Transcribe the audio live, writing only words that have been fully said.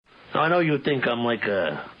I know you think I'm like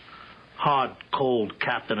a hard, cold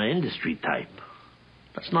captain of industry type.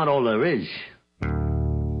 That's not all there is.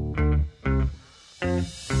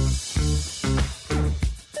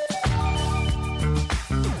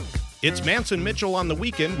 It's Manson Mitchell on the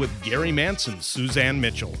Weekend with Gary Manson, Suzanne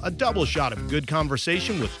Mitchell. A double shot of good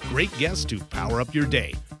conversation with great guests to power up your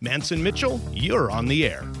day. Manson Mitchell, you're on the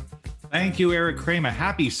air. Thank you, Eric Kramer.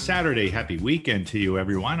 Happy Saturday, happy weekend to you,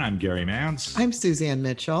 everyone. I'm Gary Mance. I'm Suzanne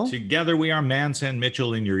Mitchell. Together we are Manson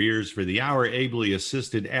Mitchell in your ears for the hour, ably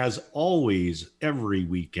assisted, as always, every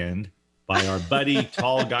weekend by our buddy,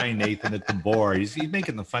 tall guy Nathan at the board. He's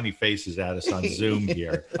making the funny faces at us on Zoom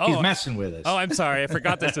here. He's messing with us. Oh, I'm sorry. I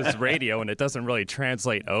forgot this is radio and it doesn't really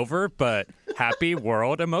translate over, but happy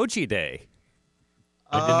World Emoji Day.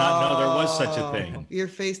 I did not know there was such a thing. Your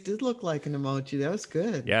face did look like an emoji. That was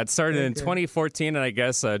good. Yeah, it started in 2014, and I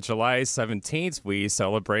guess July 17th, we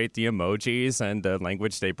celebrate the emojis and the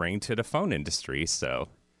language they bring to the phone industry, so...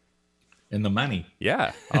 And the money.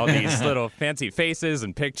 Yeah, all these little fancy faces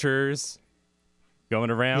and pictures going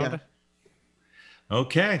around. Yeah.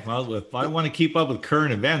 Okay, well, if I want to keep up with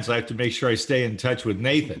current events, I have to make sure I stay in touch with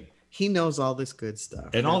Nathan. He knows all this good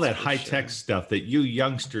stuff. And all that high-tech stuff that you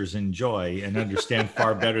youngsters enjoy and understand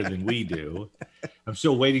far better than we do. I'm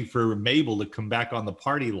still waiting for Mabel to come back on the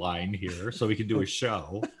party line here so we can do a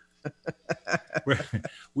show.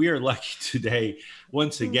 We are lucky today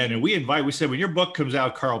once again. And we said, when your book comes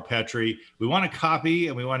out, Carl Petrie, we want a copy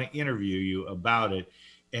and we want to interview you about it.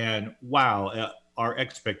 And wow, our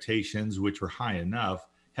expectations, which were high enough,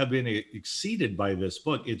 have been exceeded by this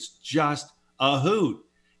book. It's just a hoot.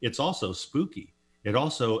 It's also spooky. It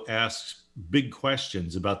also asks big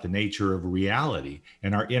questions about the nature of reality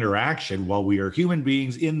and our interaction while we are human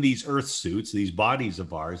beings in these earth suits, these bodies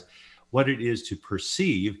of ours, what it is to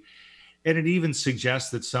perceive. And it even suggests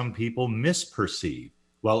that some people misperceive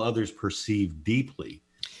while others perceive deeply.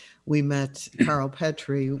 We met Carl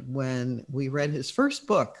Petrie when we read his first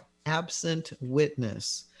book, Absent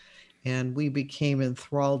Witness. And we became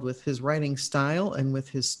enthralled with his writing style and with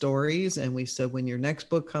his stories. And we said, when your next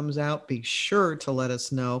book comes out, be sure to let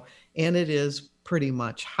us know. And it is pretty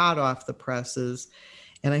much hot off the presses.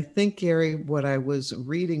 And I think, Gary, what I was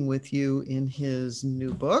reading with you in his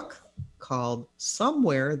new book called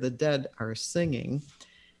Somewhere the Dead Are Singing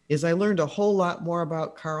is I learned a whole lot more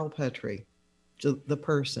about Carl Petrie, the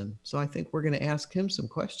person. So I think we're going to ask him some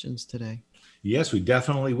questions today. Yes, we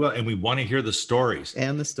definitely will. And we want to hear the stories.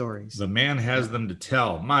 And the stories. The man has them to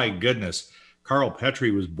tell. My goodness. Carl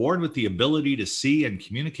Petrie was born with the ability to see and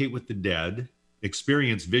communicate with the dead,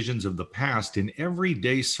 experience visions of the past in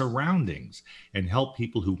everyday surroundings, and help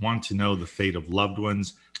people who want to know the fate of loved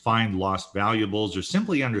ones, find lost valuables, or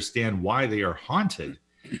simply understand why they are haunted.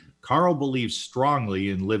 Carl believes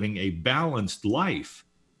strongly in living a balanced life.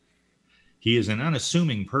 He is an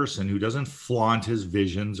unassuming person who doesn't flaunt his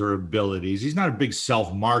visions or abilities. He's not a big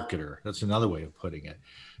self-marketer. That's another way of putting it.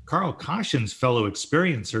 Carl cautions fellow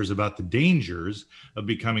experiencers about the dangers of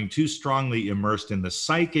becoming too strongly immersed in the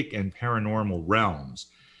psychic and paranormal realms.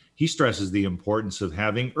 He stresses the importance of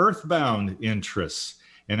having earthbound interests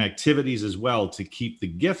and activities as well to keep the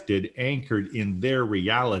gifted anchored in their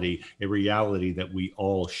reality, a reality that we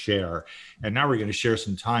all share. And now we're going to share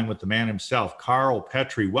some time with the man himself, Carl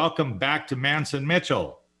Petrie. Welcome back to Manson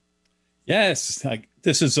Mitchell. Yes,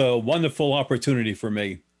 this is a wonderful opportunity for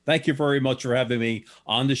me. Thank you very much for having me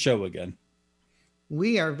on the show again.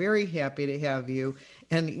 We are very happy to have you.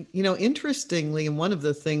 And, you know, interestingly, one of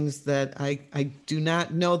the things that I do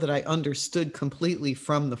not know that I understood completely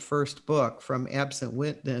from the first book, from Absent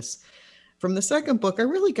Witness, from the second book, I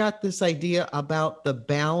really got this idea about the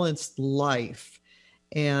balanced life.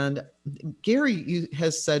 And Gary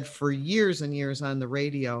has said for years and years on the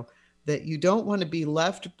radio that you don't want to be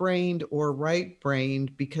left-brained or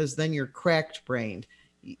right-brained because then you're cracked-brained.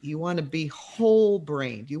 You want to be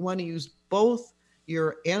whole-brained. You want to use both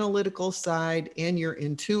your analytical side and your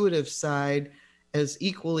intuitive side as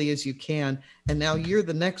equally as you can. And now you're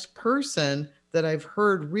the next person that I've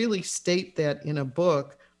heard really state that in a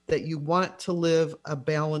book, that you want to live a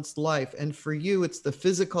balanced life. And for you, it's the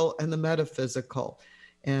physical and the metaphysical.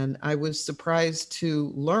 And I was surprised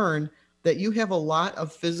to learn that you have a lot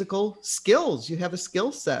of physical skills. You have a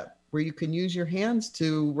skill set where you can use your hands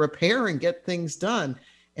to repair and get things done.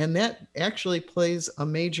 And that actually plays a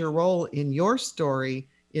major role in your story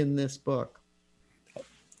in this book.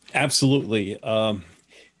 Absolutely.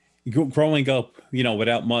 Growing up,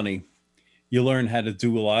 without money, you learn how to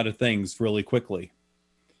do a lot of things really quickly.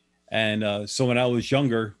 And so when I was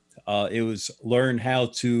younger, it was learn how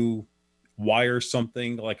to wire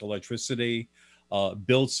something like electricity,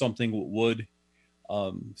 build something with wood,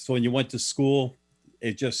 So when you went to school,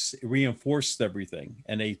 it just reinforced everything,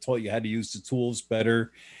 and they taught you how to use the tools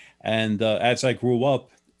better. And as I grew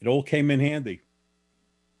up, it all came in handy.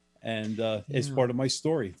 And it's part of my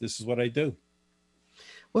story. This is what I do.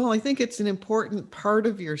 Well, I think it's an important part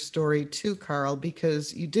of your story too, Carl,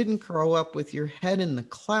 because you didn't grow up with your head in the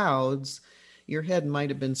clouds. Your head might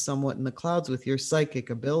have been somewhat in the clouds with your psychic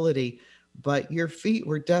ability, but your feet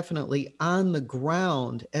were definitely on the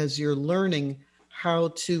ground as you're learning how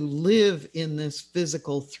to live in this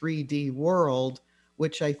physical 3D world,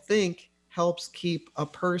 which I think helps keep a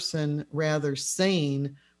person rather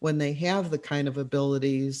sane when they have the kind of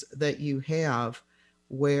abilities that you have,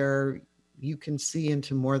 where you can see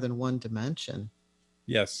into more than one dimension.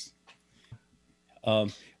 Yes.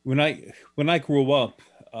 When I grew up,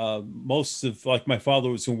 most of, like, my father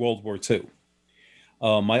was in World War II.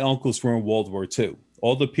 My uncles were in World War II.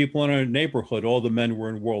 All the people in our neighborhood, all the men were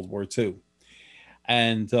in World War II.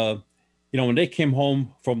 And, when they came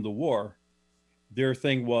home from the war, their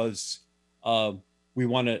thing was, we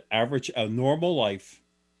want to average a normal life.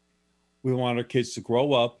 We want our kids to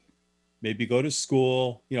grow up, maybe go to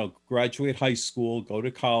school, graduate high school, go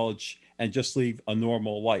to college, and just leave a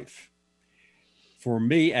normal life. For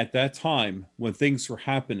me at that time, when things were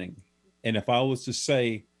happening, and if I was to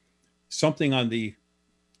say something on the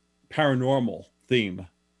paranormal theme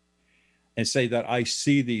and say that I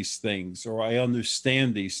see these things or I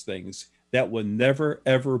understand these things, that would never,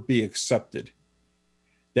 ever be accepted.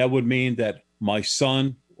 That would mean that my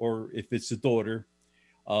son, or if it's a daughter,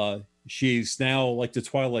 she's now like the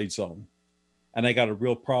Twilight Zone, and I got a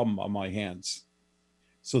real problem on my hands.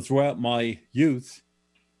 So throughout my youth,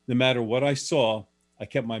 no matter what I saw, I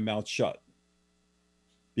kept my mouth shut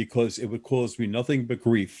because it would cause me nothing but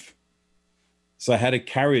grief. So I had to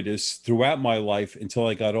carry this throughout my life until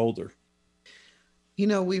I got older.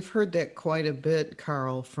 We've heard that quite a bit,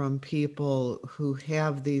 Carl, from people who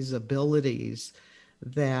have these abilities,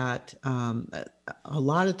 that a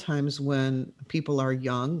lot of times when people are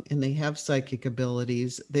young and they have psychic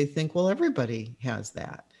abilities, they think, well, everybody has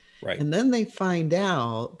that. Right. And then they find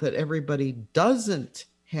out that everybody doesn't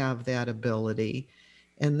have that ability.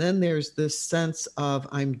 And then there's this sense of,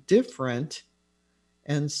 I'm different.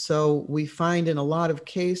 And so we find in a lot of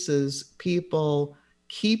cases, people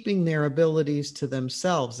keeping their abilities to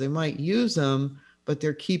themselves. They might use them, but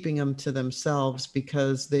they're keeping them to themselves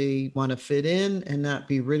because they want to fit in and not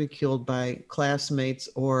be ridiculed by classmates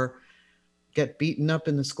or get beaten up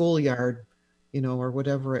in the schoolyard, or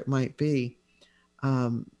whatever it might be.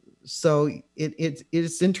 So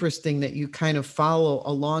it's interesting that you kind of follow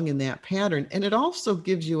along in that pattern. And it also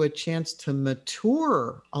gives you a chance to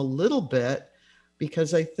mature a little bit,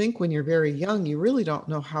 because I think when you're very young, you really don't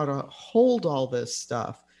know how to hold all this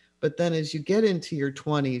stuff. But then as you get into your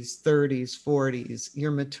 20s, 30s, 40s,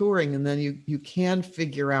 you're maturing, and then you can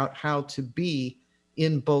figure out how to be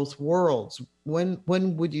in both worlds. When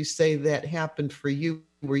would you say that happened for you,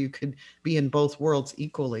 where you could be in both worlds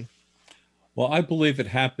equally? Well, I believe it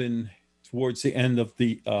happened towards the end of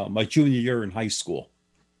my junior year in high school.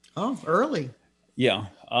 Oh, early. Yeah.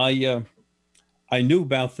 I knew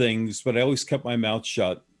about things, but I always kept my mouth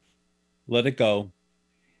shut, let it go.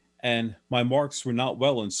 And my marks were not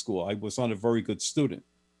well in school. I was not a very good student.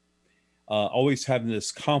 Always having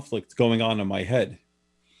this conflict going on in my head.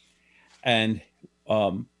 And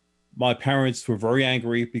my parents were very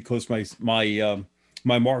angry because my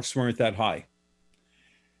marks weren't that high.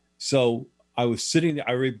 So I was sitting there,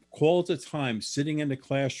 I recall at the time sitting in the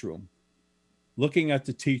classroom, looking at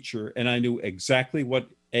the teacher, and I knew exactly what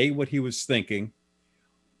he was thinking,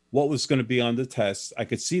 what was going to be on the test. I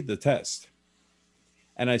could see the test.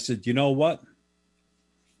 And I said, you know what?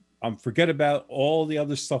 Forget about all the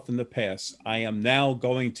other stuff in the past. I am now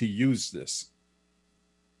going to use this.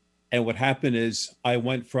 And what happened is I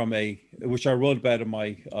went from which I wrote about in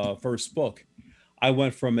my first book, I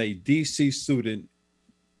went from a DC student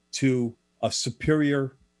to a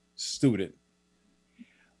superior student.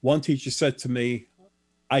 One teacher said to me,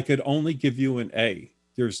 I could only give you an A.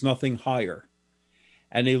 There's nothing higher.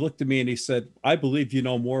 And he looked at me and he said, I believe you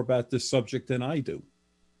know more about this subject than I do.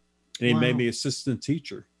 And he made me assistant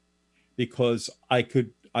teacher because I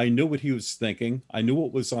knew what he was thinking. I knew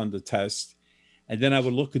what was on the test. And then I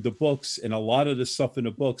would look at the books, and a lot of the stuff in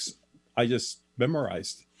the books, I just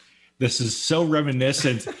memorized. This is so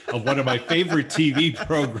reminiscent of one of my favorite TV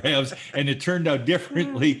programs, and it turned out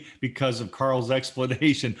differently because of Carl's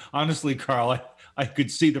explanation. Honestly, Carl, I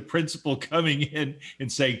could see the principal coming in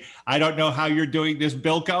and saying, I don't know how you're doing this,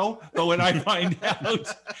 Bilko, but when I find out,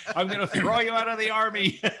 I'm going to throw you out of the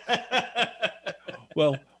Army.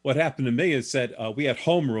 Well, what happened to me is that we had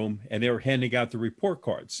homeroom and they were handing out the report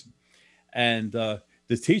cards. And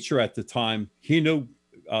the teacher at the time, he knew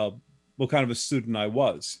what kind of a student I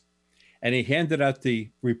was. And he handed out the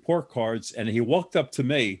report cards and he walked up to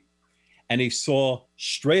me and he saw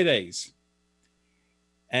straight A's.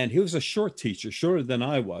 And he was a short teacher, shorter than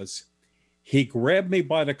I was. He grabbed me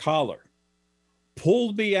by the collar,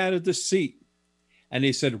 pulled me out of the seat, and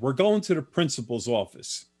he said, "We're going to the principal's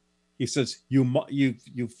office." He says, you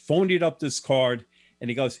phonied up this card. And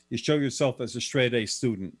he goes, "You show yourself as a straight A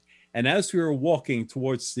student." And as we were walking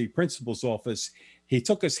towards the principal's office, he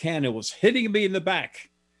took his hand and was hitting me in the back,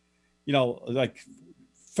 like,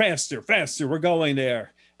 faster, faster, we're going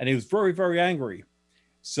there. And he was very, very angry.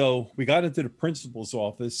 So we got into the principal's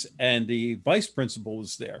office and the vice principal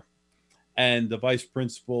was there. And the vice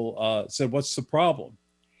principal said, "What's the problem?"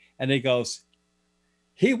 And he goes,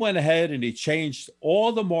 he went ahead and he changed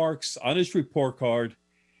all the marks on his report card.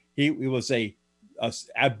 He was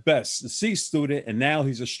at best a C student, and now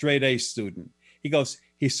he's a straight A student. He goes,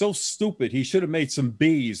 "He's so stupid. He should have made some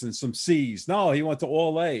B's and some C's. No, he went to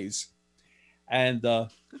all A's." And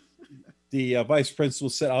the vice principal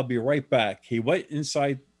said, "I'll be right back." He went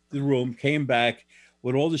inside the room, came back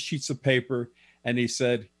with all the sheets of paper, and he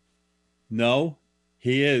said, "No,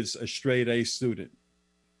 he is a straight A student."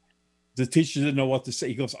 The teacher didn't know what to say.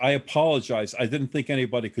 He goes, "I apologize. I didn't think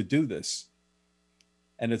anybody could do this."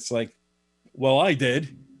 And it's like, "Well, I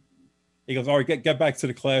did." He goes, "All right, get back to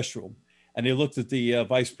the classroom." And he looked at the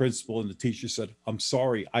vice principal and the teacher said, "I'm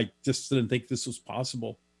sorry. I just didn't think this was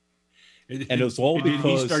possible." And it was all because...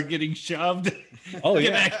 Did he start getting shoved? Oh,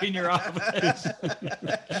 Get yeah. back in your office.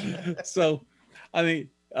 So, I mean,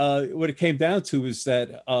 what it came down to is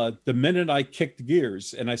that the minute I kicked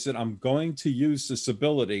gears and I said, "I'm going to use this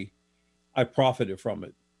ability," I profited from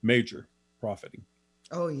it, major profiting.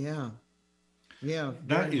 Oh, yeah. Yeah,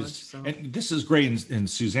 That very is, much so. and this is great. And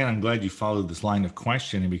Suzanne, I'm glad you followed this line of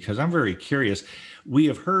questioning because I'm very curious. We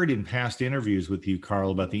have heard in past interviews with you, Carl,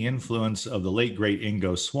 about the influence of the late, great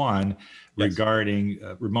Ingo Swann regarding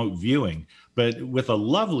remote viewing, but with a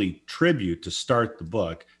lovely tribute to start the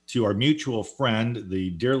book to our mutual friend, the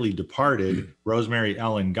dearly departed Rosemary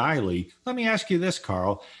Ellen Guiley. Let me ask you this,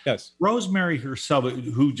 Carl. Yes. Rosemary herself,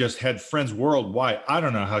 who just had friends worldwide, I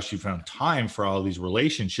don't know how she found time for all these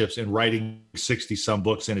relationships and writing 60 some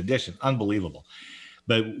books in addition. Unbelievable.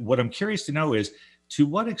 But what I'm curious to know is, to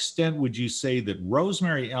what extent would you say that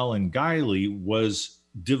Rosemary Ellen Guiley was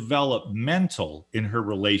developmental in her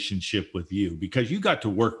relationship with you? Because you got to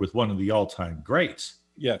work with one of the all-time greats.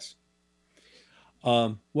 Yes.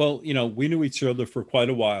 Well, we knew each other for quite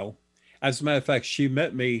a while. As a matter of fact, she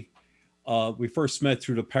met me. We first met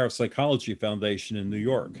through the Parapsychology Foundation in New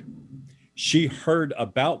York. She heard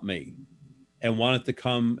about me and wanted to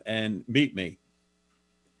come and meet me.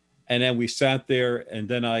 And then we sat there, and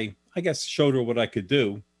then I guess showed her what I could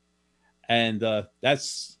do. And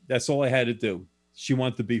that's all I had to do. She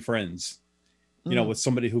wanted to be friends, with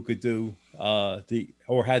somebody who could do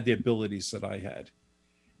or had the abilities that I had.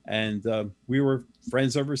 And we were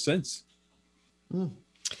friends ever since. When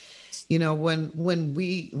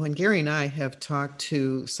Gary and I have talked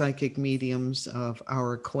to psychic mediums of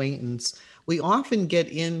our acquaintance, we often get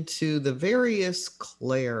into the various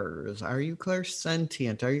clairs. Are you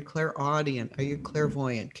clairsentient? Are you clairaudient? Are you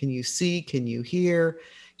clairvoyant? Can you see? Can you hear?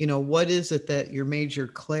 What is it that your major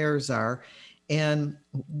clairs are? And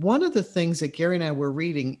one of the things that Gary and I were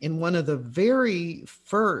reading in one of the very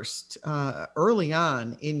first, early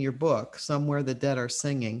on in your book, Somewhere the Dead Are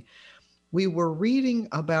Singing, we were reading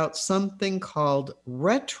about something called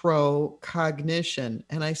retrocognition.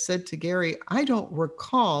 And I said to Gary, I don't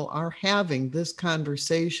recall our having this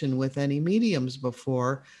conversation with any mediums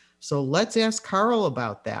before. So let's ask Carl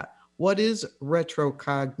about that. What is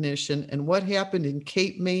retrocognition and what happened in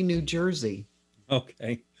Cape May, New Jersey?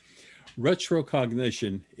 Okay.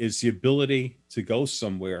 Retrocognition is the ability to go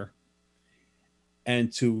somewhere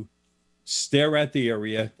and to stare at the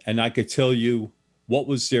area, and I could tell you what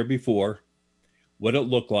was there before, what it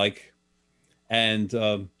looked like, and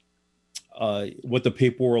what the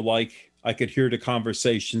people were like. I could hear the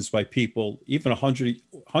conversations by people, even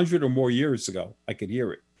 100 or more years ago. I could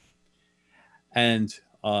hear it. And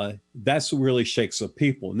that's what really shakes up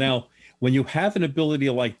people. Now, when you have an ability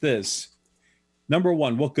like this, number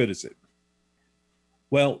one, what good is it?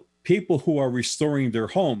 Well, people who are restoring their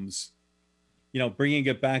homes, bringing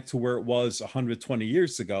it back to where it was 120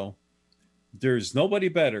 years ago, there's nobody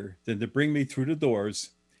better than to bring me through the doors,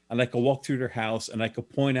 and I could walk through their house and I could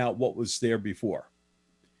point out what was there before.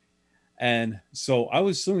 And so I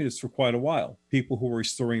was doing this for quite a while. People who were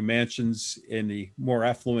restoring mansions in the more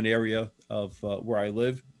affluent area of where I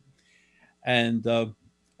live, And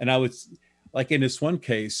I would, like in this one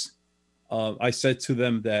case, I said to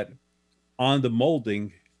them that on the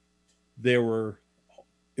molding, there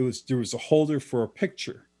was a holder for a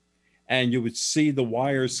picture, and you would see the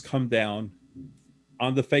wires come down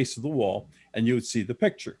on the face of the wall, and you would see the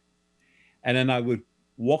picture. And then I would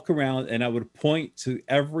walk around and I would point to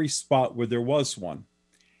every spot where there was one.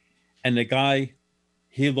 And the guy,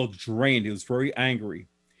 he looked drained. He was very angry.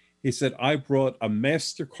 He said, I brought a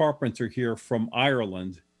master carpenter here from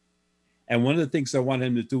Ireland, and one of the things I wanted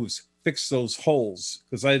him to do was fix those holes,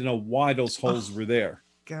 because I didn't know why those holes were there.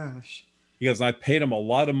 Gosh. He goes, I paid him a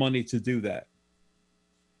lot of money to do that.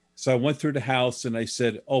 So I went through the house and I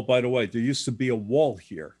said, oh, by the way, there used to be a wall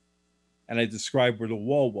here. And I described where the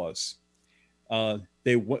wall was.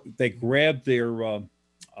 They grabbed their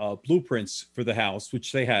blueprints for the house,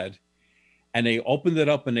 which they had, and they opened it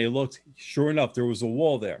up and they looked. Sure enough, there was a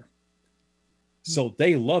wall there. So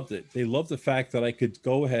they loved it. They loved the fact that I could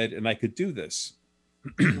go ahead and I could do this.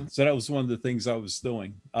 So that was one of the things I was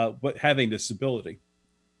doing, but having this ability.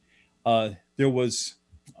 There was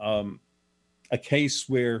a case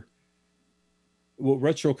where, with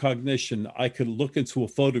retrocognition, I could look into a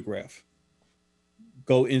photograph,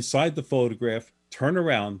 go inside the photograph, turn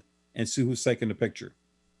around, and see who's taking the picture.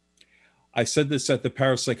 I said this at the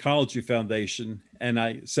Parapsychology Foundation, and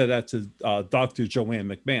I said that to Dr. Joanne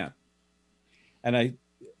McMahon. And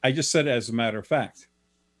I just said it as a matter of fact.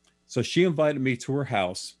 So she invited me to her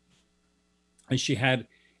house, and she had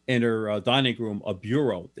in her dining room a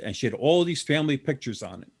bureau, and she had all these family pictures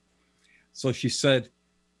on it. So she said,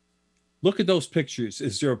 look at those pictures.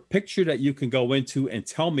 Is there a picture that you can go into and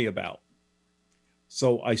tell me about?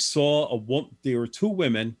 So I saw there were two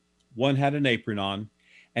women. One had an apron on,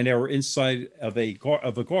 and they were inside of a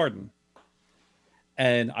garden.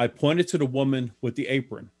 And I pointed to the woman with the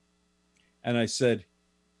apron, and I said,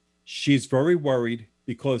 she's very worried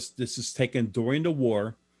because this is taken during the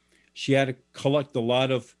war. She had to collect a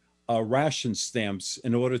lot of ration stamps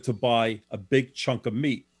in order to buy a big chunk of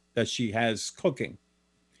meat that she has cooking.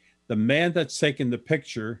 The man that's taking the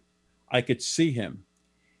picture, I could see him.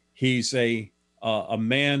 He's a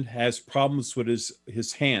man has problems with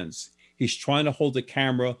his hands. He's trying to hold the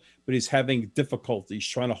camera, but he's having difficulty. He's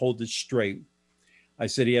trying to hold it straight. I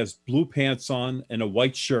said he has blue pants on and a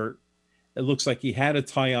white shirt. It looks like he had a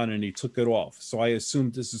tie on and he took it off. So I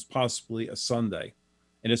assumed this is possibly a Sunday.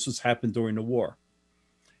 And this was happened during the war.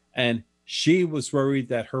 And she was worried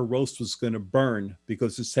that her roast was going to burn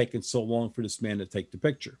because it's taken so long for this man to take the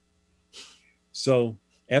picture. So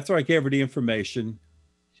after I gave her the information,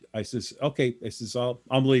 I says, okay, I says,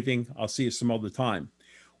 I'm leaving. I'll see you some other time.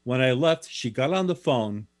 When I left, she got on the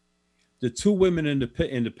phone. The two women in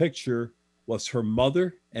the picture was her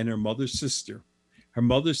mother and her mother's sister. Her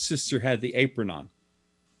mother's sister had the apron on.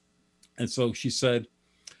 And so she said,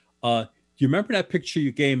 do you remember that picture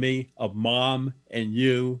you gave me of Mom and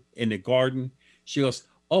you in the garden? She goes,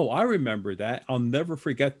 oh, I remember that. I'll never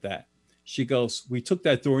forget that. She goes, we took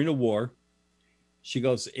that during the war. She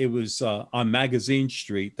goes, it was on Magazine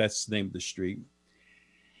Street. That's the name of the street.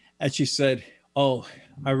 And she said, oh,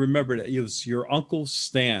 I remember that. It was your Uncle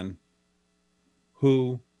Stan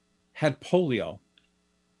who had polio.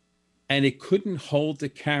 And he couldn't hold the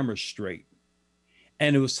camera straight.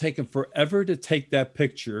 And it was taking forever to take that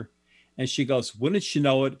picture. And she goes, wouldn't you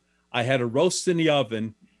know it? I had a roast in the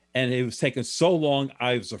oven, and it was taking so long,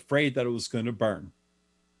 I was afraid that it was going to burn.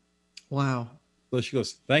 Wow. So she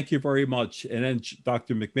goes, thank you very much. And then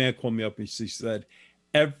Dr. McMahon called me up and she said,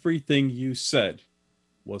 everything you said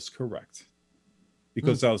was correct.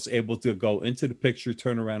 Because I was able to go into the picture,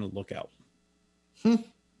 turn around, and look out.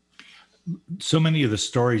 So many of the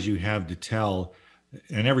stories you have to tell,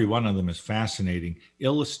 and every one of them is fascinating,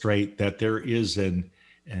 illustrate that there is an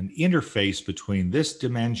interface between this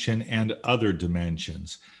dimension and other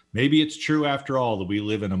dimensions. Maybe it's true after all that we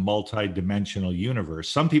live in a multi-dimensional universe.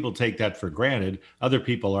 Some people take that for granted. Other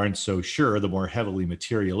people aren't so sure. The more heavily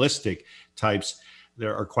materialistic types, they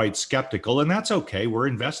are quite skeptical, and that's okay. We're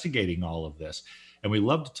investigating all of this. And we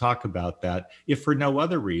love to talk about that, if for no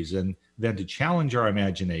other reason than to challenge our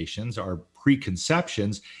imaginations, our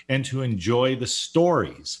preconceptions, and to enjoy the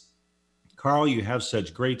stories. Carl, you have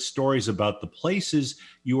such great stories about the places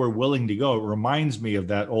you are willing to go. It reminds me of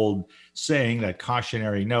that old saying, that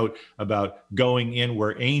cautionary note about going in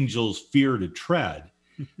where angels fear to tread.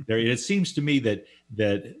 It seems to me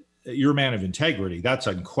that you're a man of integrity. That's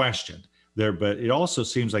unquestioned. But it also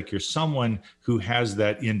seems like you're someone who has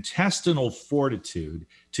that intestinal fortitude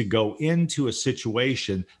to go into a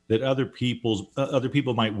situation that other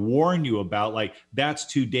people might warn you about, like, that's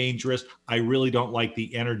too dangerous. I really don't like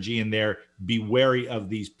the energy in there. be wary of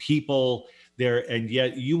these people there, and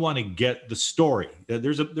yet you want to get the story.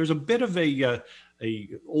 There's a bit of a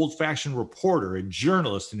old-fashioned reporter, a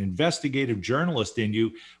journalist, an investigative journalist in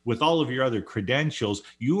you. With all of your other credentials,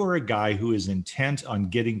 you are a guy who is intent on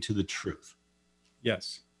getting to the truth.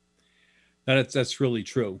 Yes, that's really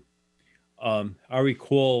true. I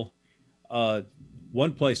recall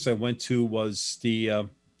one place I went to was the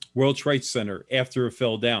World Trade Center after it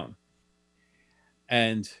fell down.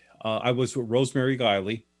 And I was with Rosemary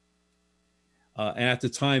Guiley. And at the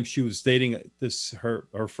time she was dating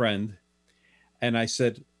her friend. And I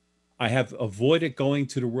said, I have avoided going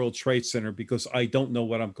to the World Trade Center because I don't know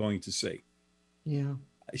what I'm going to see. Yeah.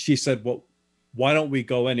 She said, well, why don't we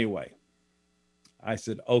go anyway? I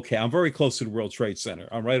said, okay, I'm very close to the World Trade Center.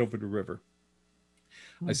 I'm right over the river.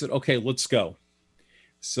 I said, okay, let's go.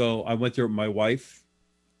 So I went there with my wife,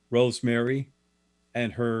 Rosemary,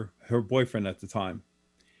 and her boyfriend at the time.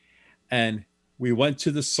 And we went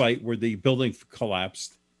to the site where the building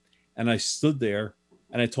collapsed. And I stood there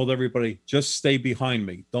and I told everybody, just stay behind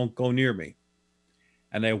me. Don't go near me.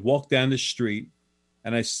 And I walked down the street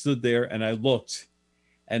and I stood there and I looked.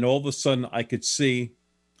 And all of a sudden I could see,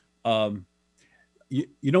 you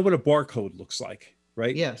know what a barcode looks like,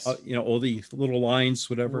 right? Yes. All the little lines,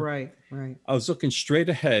 whatever. Right. I was looking straight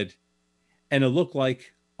ahead and it looked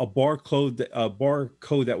like a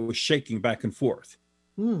barcode that was shaking back and forth.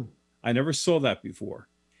 I never saw that before.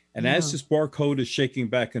 And as this barcode is shaking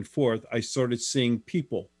back and forth, I started seeing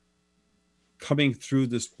people coming through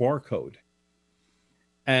this barcode.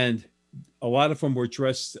 And a lot of them were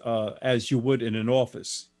dressed as you would in an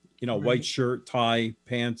office, white shirt, tie,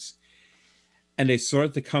 pants. And they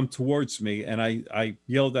started to come towards me. And I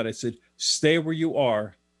yelled at, I said, stay where you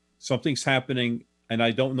are. Something's happening and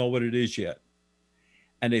I don't know what it is yet.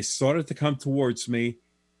 And they started to come towards me.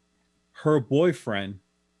 Her boyfriend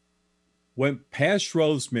went past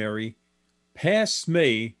Rosemary, past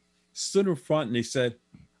me, stood in front, and he said,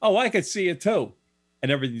 oh, I could see it too.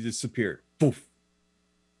 And everything disappeared. Poof.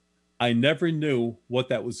 I never knew what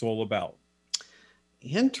that was all about.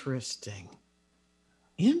 Interesting.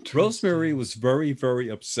 Rosemary was very, very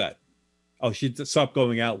upset. Oh, she stopped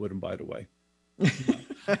going out with him, by the way.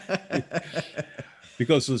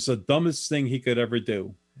 Because it was the dumbest thing he could ever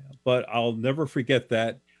do. But I'll never forget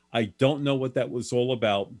that. I don't know what that was all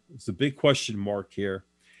about. It's a big question mark here.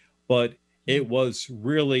 But it was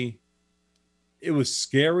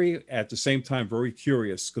scary, at the same time very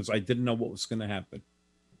curious, because I didn't know what was going to happen.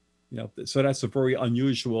 So that's a very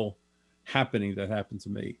unusual happening that happened to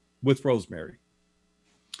me with Rosemary.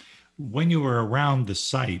 When you were around the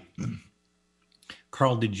site,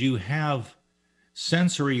 Carl, did you have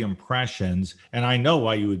sensory impressions? And I know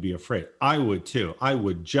why you would be afraid. I would too. I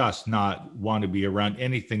would just not want to be around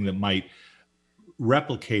anything that might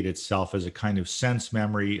replicate itself as a kind of sense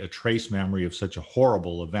memory, a trace memory of such a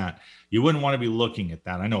horrible event. You wouldn't want to be looking at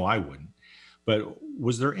that. I know I wouldn't. But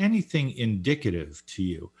was there anything indicative to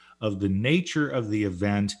you of the nature of the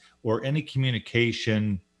event or any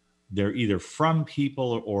communication there, either from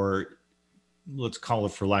people or, let's call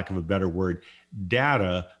it, for lack of a better word,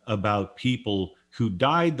 data about people who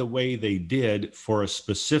died the way they did for a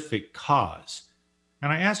specific cause?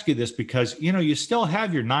 And I ask you this because, you still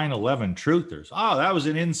have your 9/11 truthers. Oh, that was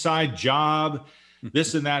an inside job.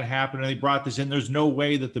 This and that happened, and they brought this in. There's no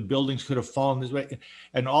way that the buildings could have fallen this way,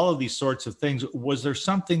 and all of these sorts of things. Was there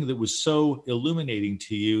something that was so illuminating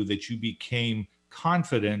to you that you became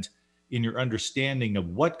confident in your understanding of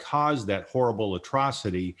what caused that horrible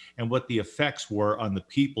atrocity and what the effects were on the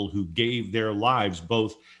people who gave their lives,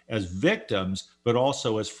 both as victims, but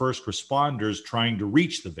also as first responders trying to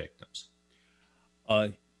reach the victims?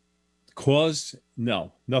 Cause?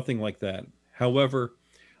 No, nothing like that. However,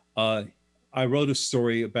 I wrote a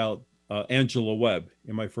story about Angela Webb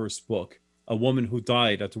in my first book, a woman who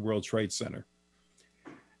died at the World Trade Center.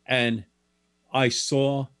 And I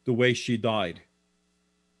saw the way she died.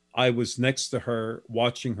 I was next to her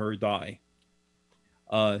watching her die.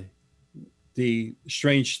 The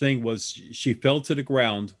strange thing was she fell to the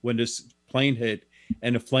ground when this plane hit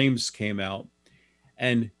and the flames came out,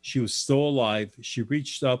 and she was still alive. She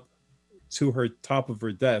reached up to her top of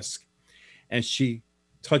her desk and she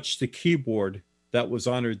touched the keyboard that was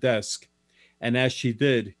on her desk. And as she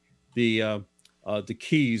did, the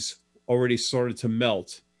keys already started to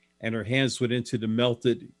melt and her hands went into the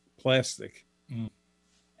melted plastic.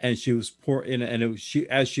 And she was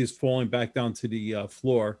as she was falling back down to the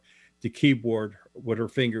floor, the keyboard with her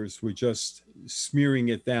fingers were just smearing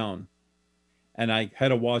it down. And I had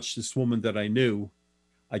to watch this woman that I knew.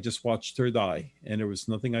 I just watched her die, and there was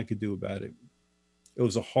nothing I could do about it. It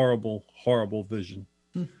was a horrible, horrible vision.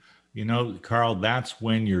 You know, Carl, that's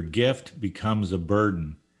when your gift becomes a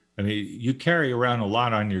burden. I mean, you carry around a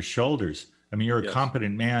lot on your shoulders. I mean, you're a Yes.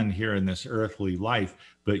 competent man here in this earthly life,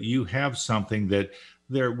 but you have something that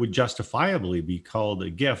there would justifiably be called a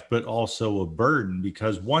gift, but also a burden,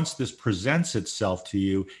 because once this presents itself to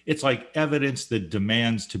you, it's like evidence that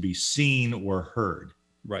demands to be seen or heard.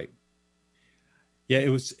 Right. Yeah, it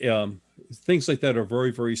was things like that are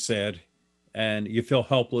very, very sad. And you feel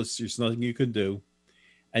helpless. There's nothing you can do.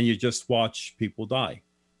 And you just watch people die.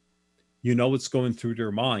 You know what's going through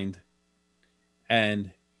their mind.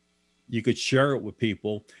 And you could share it with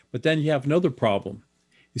people. But then you have another problem.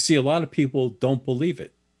 You see, a lot of people don't believe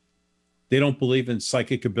it. They don't believe in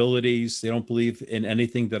psychic abilities. They don't believe in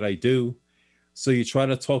anything that I do. So you try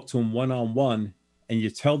to talk to them one-on-one and you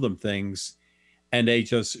tell them things and they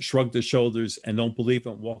just shrug their shoulders and don't believe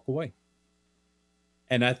it and walk away.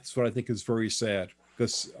 And that's what I think is very sad,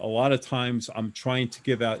 because a lot of times I'm trying to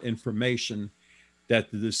give out information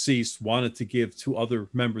that the deceased wanted to give to other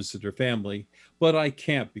members of their family, but I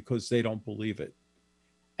can't because they don't believe it.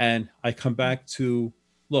 And I come back to,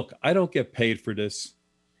 look, I don't get paid for this.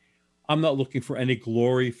 I'm not looking for any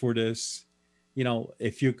glory for this. You know,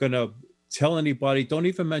 if you're going to tell anybody, don't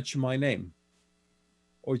even mention my name,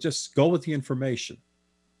 or just go with the information.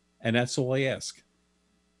 And that's all I ask.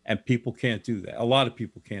 And people can't do that. A lot of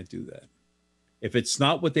people can't do that. If it's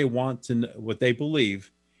not what they want to, what they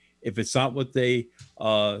believe, if it's not what they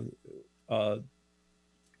want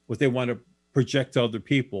to project to other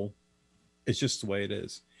people, it's just the way it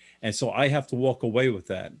is. And so I have to walk away with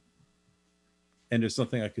that. And there's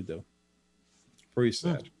nothing I could do. Very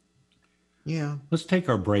sad. Yeah. Let's take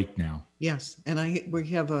our break now. Yes. And we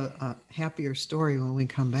have a happier story when we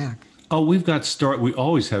come back. Oh, we've got story. We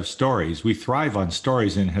always have stories. We thrive on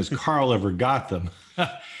stories. And has Carl ever got them?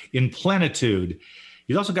 In plenitude.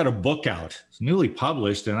 He's also got a book out. It's newly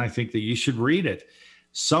published, and I think that you should read it.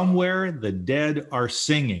 Somewhere the Dead Are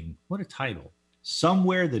Singing. What a title.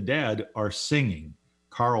 Somewhere the Dead Are Singing.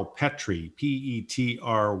 Carl Petrie,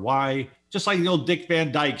 Petry, just like the old Dick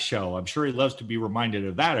Van Dyke Show. I'm sure he loves to be reminded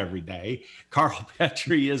of that every day. Carl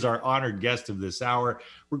Petrie is our honored guest of this hour.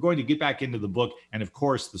 We're going to get back into the book and, of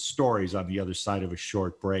course, the stories on the other side of a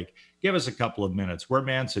short break. Give us a couple of minutes. We're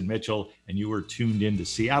Mance & Mitchell, and you are tuned in to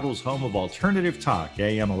Seattle's home of alternative talk,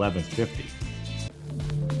 AM 1150.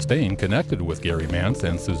 Staying connected with Gary Mance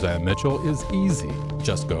and Suzanne Mitchell is easy.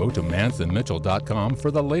 Just go to manceandmitchell.com for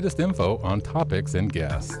the latest info on topics and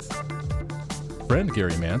guests. Friend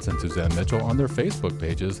Gary Mance and Suzanne Mitchell on their Facebook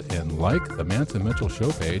pages and like the Mance & Mitchell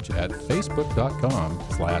show page at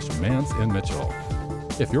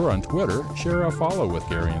facebook.com/ManceandMitchell. If you're on Twitter, share a follow with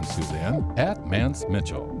Gary and Suzanne at Mance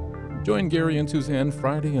Mitchell. Join Gary and Suzanne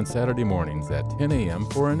Friday and Saturday mornings at 10 a.m.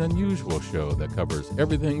 for an unusual show that covers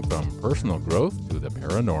everything from personal growth to the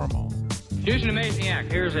paranormal. Here's an amazing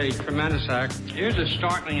act. Here's a tremendous act. Here's a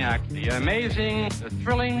startling act. The amazing, the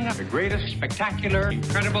thrilling, the greatest, spectacular,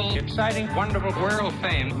 incredible, exciting, wonderful, world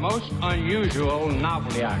famed, most unusual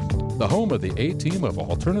novelty act. The home of the A-team of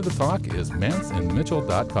Alternative Talk is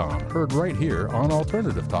manceandmitchell.com. Heard right here on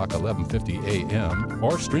Alternative Talk 1150 AM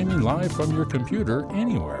or streaming live from your computer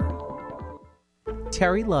anywhere.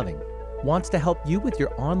 Terry Loving wants to help you with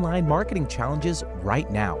your online marketing challenges right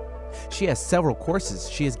now. She has several courses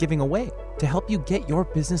she is giving away to help you get your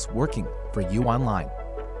business working for you online.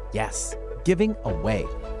 Yes, giving away.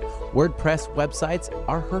 WordPress websites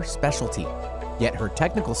are her specialty, yet her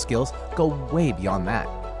technical skills go way beyond that.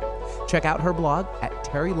 Check out her blog at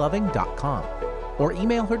terryloving.com or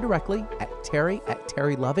email her directly at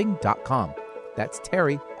terry@terryloving.com. That's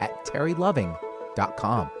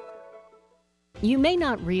terry@terryloving.com. You may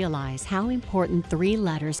not realize how important 3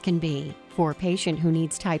 letters can be. For a patient who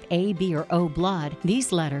needs type A, B, or O blood,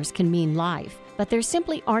 these letters can mean life, but there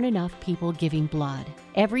simply aren't enough people giving blood.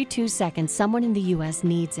 Every 2 seconds, someone in the U.S.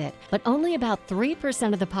 needs it, but only about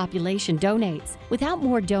 3% of the population donates. Without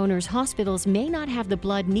more donors, hospitals may not have the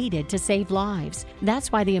blood needed to save lives.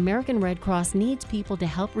 That's why the American Red Cross needs people to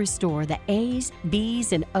help restore the A's,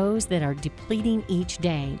 B's, and O's that are depleting each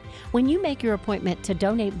day. When you make your appointment to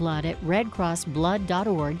donate blood at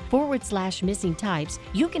redcrossblood.org/missing types,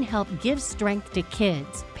 you can help give strength to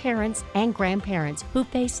kids, parents, and grandparents who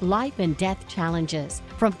face life and death challenges.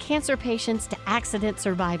 From cancer patients to accident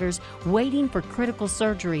survivors waiting for critical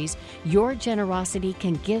surgeries, your generosity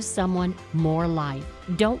can give someone more life.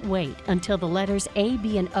 Don't wait until the letters A,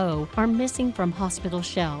 B, and O are missing from hospital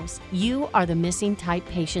shelves. You are the missing type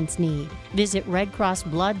patients need. Visit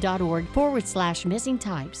redcrossblood.org/missing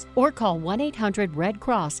types or call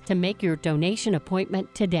 1-800-RED-CROSS to make your donation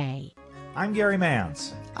appointment today. I'm Gary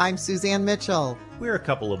Mance. I'm Suzanne Mitchell. We're a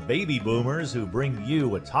couple of baby boomers who bring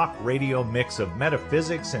you a talk radio mix of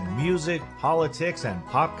metaphysics and music, politics, and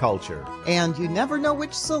pop culture. And you never know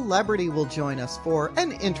which celebrity will join us for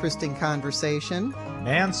an interesting conversation.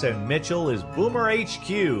 Mance and Mitchell is Boomer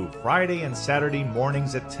HQ, Friday and Saturday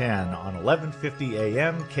mornings at 10 on 1150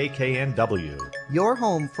 AM KKNW. Your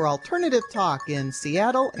home for alternative talk in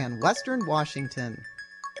Seattle and Western Washington.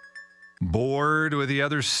 Bored with the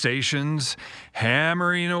other stations,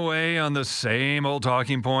 hammering away on the same old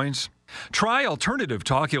talking points? Try Alternative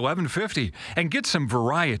Talk 1150 and get some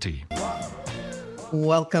variety.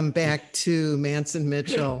 Welcome back to Mance and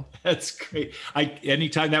Mitchell. That's great.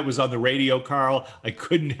 Anytime that was on the radio, Carl, I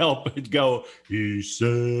couldn't help but go, he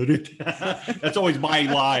said it. That's always my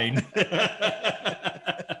line.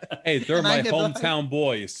 Hey, they're my hometown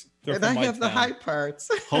boys. And I have the high parts.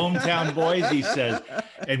 Hometown boys, he says.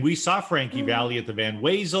 And we saw Frankie Valli at the Van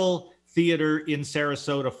Wezel Theater in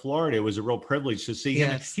Sarasota, Florida. It was a real privilege to see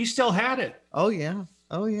him. He still had it. Oh, yeah.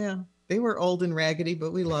 Oh, yeah. They were old and raggedy,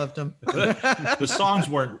 but we loved them. The songs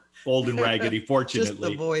weren't old and raggedy, fortunately. Just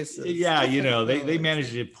the voices. Yeah, they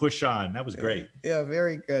managed to push on. That was great. Yeah,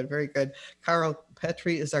 very good. Very good. Carl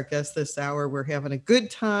Petrie is our guest this hour. We're having a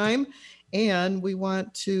good time. And we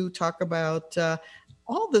want to talk about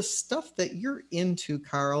all the stuff that you're into,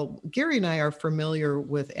 Carl. Gary and I are familiar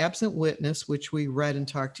with Absent Witness, which we read and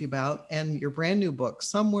talked to you about, and your brand new book,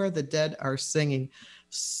 Somewhere the Dead Are Singing.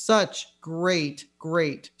 Such great,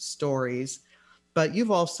 great stories. But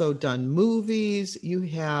you've also done movies. You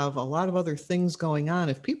have a lot of other things going on.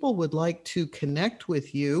 If people would like to connect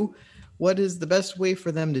with you, what is the best way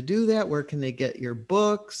for them to do that? Where can they get your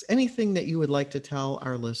books? Anything that you would like to tell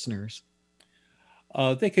our listeners?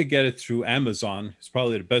 They could get it through Amazon. It's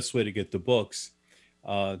probably the best way to get the books.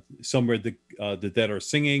 Somewhere the Dead Are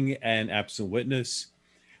Singing and Absent Witness.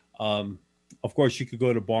 Of course, you could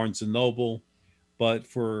go to Barnes and Noble, but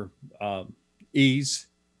for ease,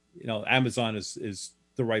 Amazon is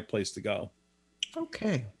the right place to go.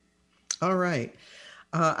 Okay, all right.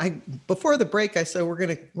 Before the break, I said we're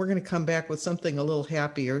gonna come back with something a little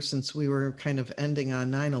happier since we were kind of ending on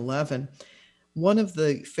 9/11. One of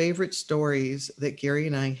the favorite stories that Gary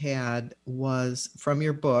and I had was from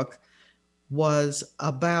your book was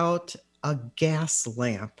about a gas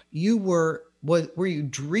lamp. Were you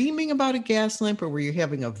dreaming about a gas lamp, or were you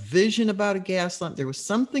having a vision about a gas lamp? There was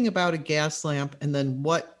something about a gas lamp, and then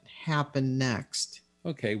what happened next?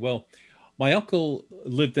 Okay, well, my uncle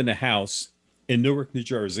lived in a house in Newark, New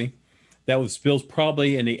Jersey, that was built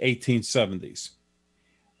probably in the 1870s.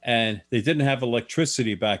 And they didn't have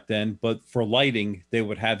electricity back then, but for lighting, they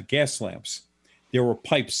would have gas lamps. There were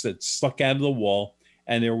pipes that stuck out of the wall,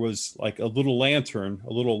 and there was like a little lantern,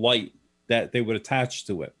 a little light that they would attach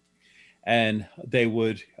to it. And they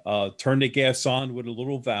would turn the gas on with a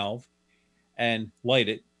little valve and light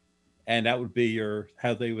it. And that would be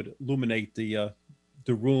how they would illuminate the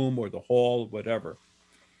room or the hall, whatever.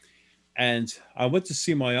 And I went to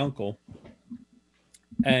see my uncle.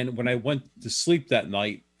 And when I went to sleep that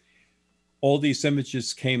night, all these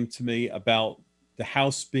images came to me about the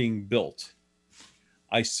house being built.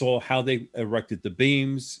 I saw how they erected the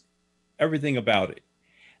beams, everything about it.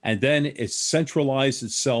 And then it centralized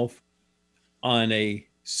itself on a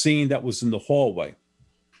scene that was in the hallway.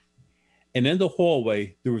 And in the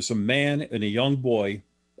hallway, there was a man and a young boy,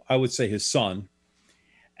 I would say his son,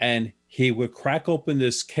 and he would crack open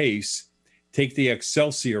this case, take the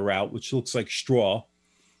Excelsior out, which looks like straw,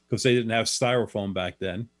 because they didn't have styrofoam back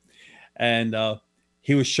then. And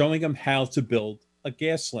he was showing him how to build a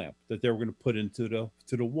gas lamp that they were going to put into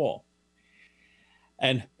the wall.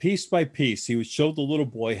 And piece by piece, he would show the little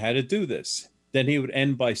boy how to do this. Then he would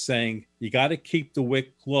end by saying, you got to keep the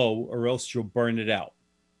wick low or else you'll burn it out.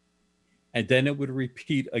 And then it would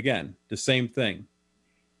repeat again, the same thing.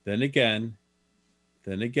 Then again,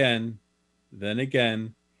 then again, then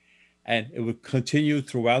again. And it would continue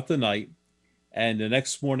throughout the night. And the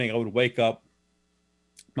next morning I would wake up.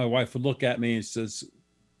 My wife would look at me and says,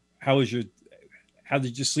 how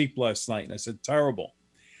did you sleep last night? And I said, terrible.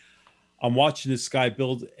 I'm watching this guy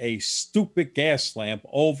build a stupid gas lamp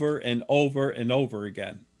over and over and over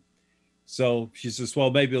again. So she says, well,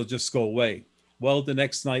 maybe it'll just go away. Well, the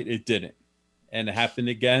next night it didn't. And it happened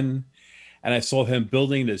again. And I saw him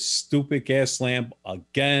building this stupid gas lamp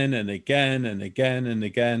again and again and again and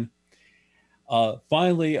again.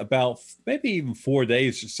 Finally, about maybe even 4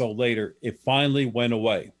 days or so later, it finally went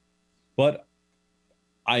away. But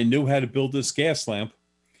I knew how to build this gas lamp.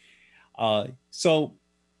 So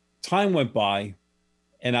time went by,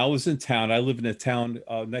 and I was in town. I live in a town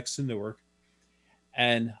next to Newark,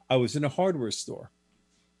 and I was in a hardware store.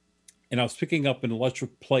 and I was picking up an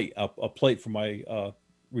electric plate, a plate for my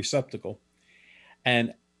receptacle.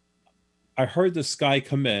 And I heard this guy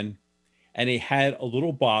come in, and he had a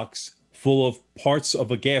little box full of parts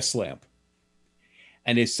of a gas lamp.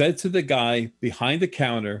 And he said to the guy behind the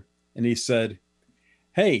counter, and he said,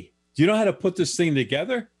 "Hey, do you know how to put this thing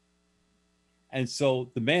together?" And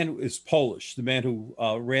so the man is Polish, the man who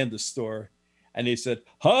ran the store. And he said,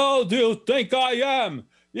 "How do you think I am?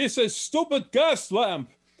 This is stupid gas lamp.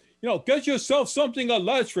 You know, get yourself something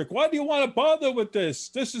electric. Why do you want to bother with this?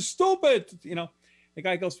 This is stupid." You know, the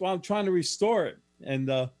guy goes, "Well, I'm trying to restore it."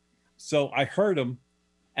 And so I heard him,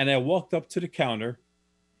 and I walked up to the counter,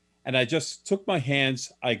 and I just took my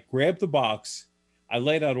hands, I grabbed the box, I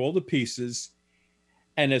laid out all the pieces,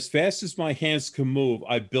 and as fast as my hands could move,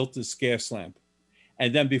 I built this gas lamp.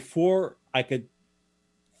 And then before I could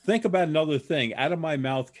think about another thing, out of my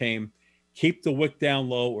mouth came, "Keep the wick down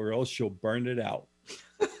low or else you'll burn it out."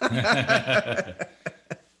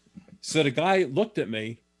 So the guy looked at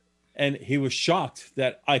me, and he was shocked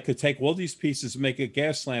that I could take all these pieces and make a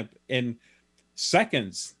gas lamp in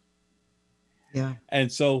seconds. Yeah.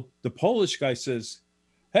 And so the Polish guy says,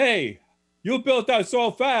 "Hey, you built that so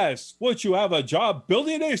fast. Would you have a job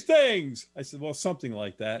building these things?" I said, "Well, something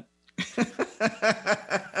like that."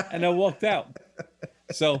 And I walked out.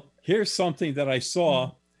 So here's something that I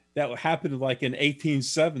saw that happened like in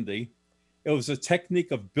 1870. It was a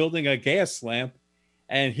technique of building a gas lamp.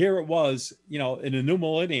 And here it was, you know, in a new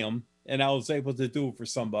millennium, and I was able to do it for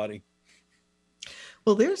somebody.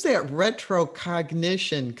 Well, there's that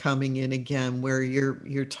retrocognition coming in again, where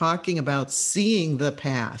you're talking about seeing the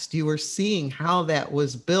past. You were seeing how that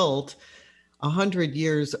was built 100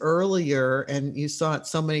 years earlier, and you saw it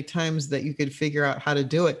so many times that you could figure out how to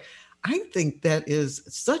do it. I think that is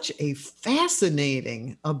such a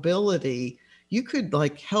fascinating ability. You could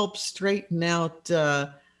like help straighten out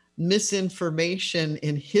misinformation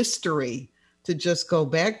in history, to just go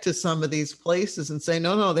back to some of these places and say,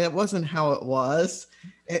 no, that wasn't how it was.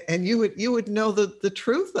 And you would know the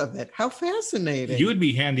truth of it. How fascinating. You would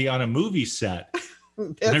be handy on a movie set.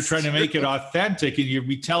 They're trying to make it authentic, and you'd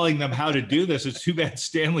be telling them how to do this. It's too bad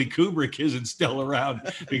Stanley Kubrick isn't still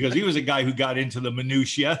around, because he was a guy who got into the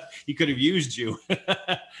minutia. He could have used you.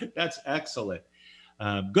 That's excellent.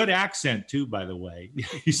 Good accent too, by the way.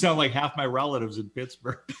 You sound like half my relatives in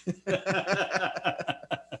Pittsburgh.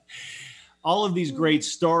 All of these great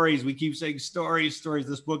stories. We keep saying stories.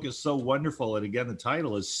 This book is so wonderful. And again, the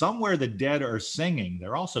title is Somewhere the Dead Are Singing.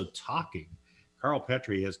 They're also talking. Carl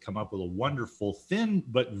Petrie has come up with a wonderful, thin,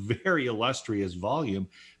 but very illustrious volume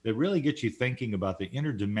that really gets you thinking about the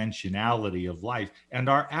interdimensionality of life and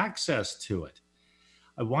our access to it.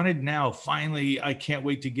 I wanted now, finally, I can't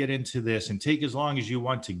wait to get into this, and take as long as you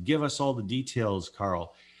want to give us all the details,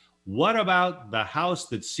 Carl. What about the house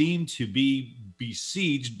that seemed to be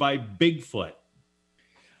besieged by Bigfoot?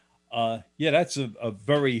 Yeah, that's a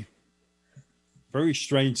very, very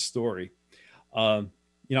strange story.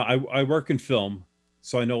 You know, I work in film,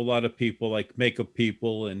 so I know a lot of people, like makeup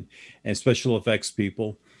people and special effects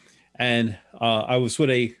people. And I was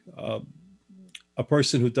with a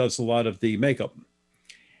person who does a lot of the makeup.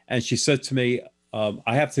 And she said to me,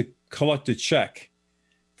 I have to collect a check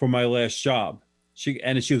for my last job. She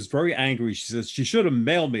was very angry. She says, she should have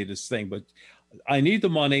mailed me this thing, but I need the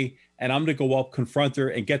money, and I'm going to go up, confront her,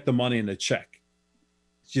 and get the money in the check.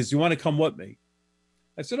 She says, "You want to come with me?"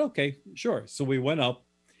 I said, "Okay, sure." So we went up,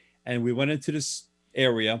 and we went into this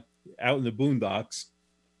area out in the boondocks,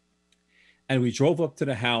 and we drove up to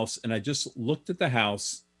the house, and I just looked at the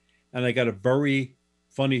house, and I got a very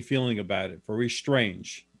funny feeling about it, very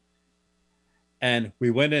strange. And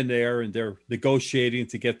we went in there, and they're negotiating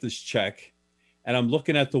to get this check. And I'm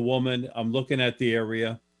looking at the woman, I'm looking at the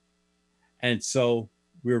area. And so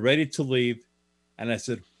we were ready to leave. And I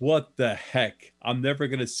said, "What the heck? I'm never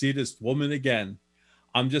going to see this woman again.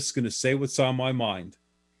 I'm just going to say what's on my mind."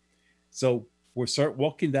 So we start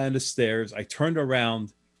walking down the stairs. I turned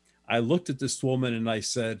around. I looked at this woman and I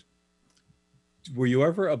said, "Were you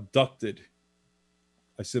ever abducted?"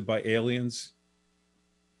 I said, "By aliens?"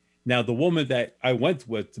 Now, the woman that I went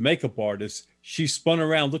with, the makeup artist, she spun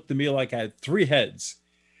around, looked at me like I had three heads.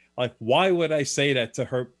 Like, why would I say that to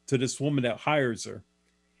her, to this woman that hires her?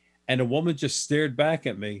 And the woman just stared back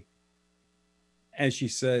at me. And she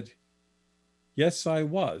said, "Yes, I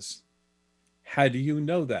was. How do you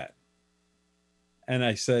know that?" And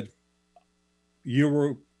I said, "You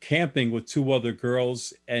were camping with two other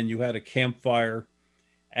girls, and you had a campfire,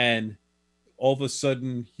 and all of a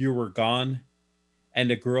sudden you were gone. And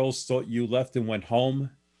the girls thought you left and went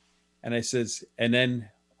home." And I says, "And then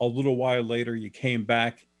a little while later, you came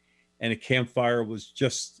back and the campfire was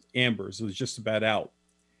just embers. It was just about out.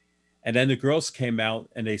 And then the girls came out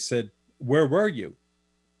and they said, "Where were you?"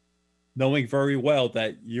 Knowing very well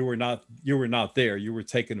that you were not there. You were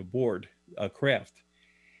taken aboard a craft.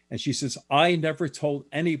 And she says, "I never told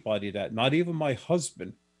anybody that, not even my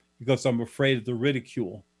husband, because I'm afraid of the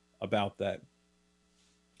ridicule about that."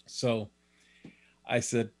 So I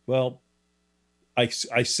said, "Well, I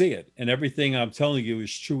see it, and everything I'm telling you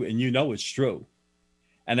is true, and you know it's true."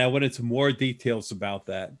 And I went into more details about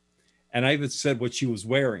that. And I even said what she was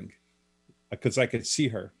wearing, because I could see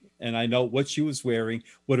her. And I know what she was wearing,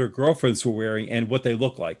 what her girlfriends were wearing, and what they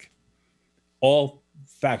look like. All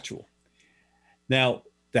factual. Now,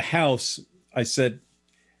 the house, I said,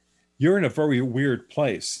 "You're in a very weird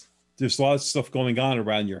place. There's a lot of stuff going on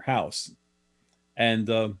around your house." And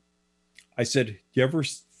I said, "Do you ever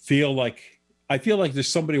feel like, I feel like there's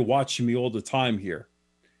somebody watching me all the time here.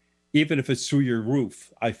 Even if it's through your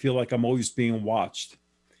roof, I feel like I'm always being watched."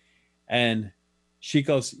 And she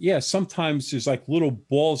goes, "Yeah, sometimes there's like little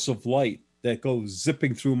balls of light that go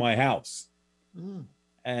zipping through my house." Mm.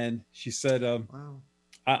 And she said, Wow.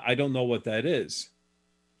 I don't know what that is."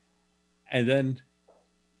 And then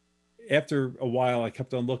after a while, I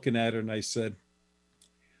kept on looking at her and I said,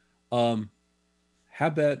 "How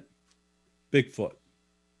about Bigfoot?"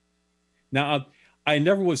 Now, I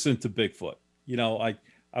never was into Bigfoot. You know,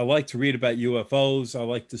 I like to read about UFOs. I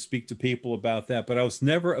like to speak to people about that, but I was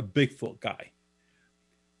never a Bigfoot guy.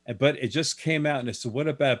 But it just came out and I said, "What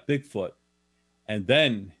about Bigfoot?" And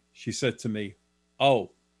then she said to me,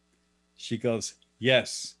 "Oh," she goes,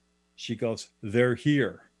 "Yes." She goes, "They're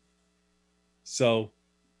here." So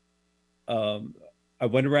I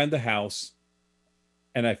went around the house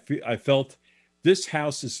and I felt this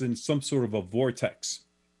house is in some sort of a vortex.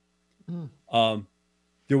 Mm.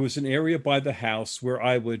 There was an area by the house where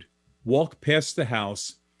I would walk past the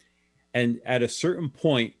house, and at a certain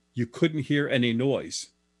point, you couldn't hear any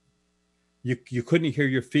noise. You couldn't hear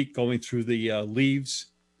your feet going through the leaves.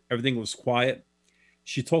 Everything was quiet.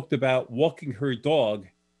 She talked about walking her dog,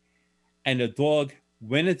 and the dog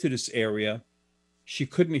went into this area. She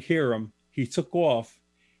couldn't hear him. He took off.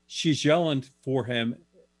 She's yelling for him,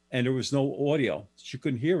 and there was no audio. She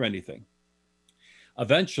couldn't hear anything.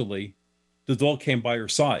 Eventually, the dog came by her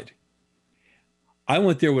side. I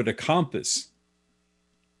went there with a compass,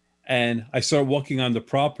 and I started walking on the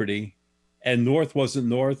property, and north wasn't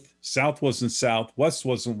north, south wasn't south, west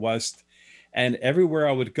wasn't west. And everywhere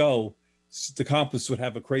I would go, the compass would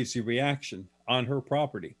have a crazy reaction on her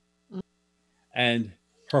property. And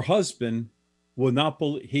her husband will not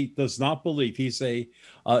believe, he does not believe, he's a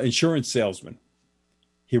insurance salesman.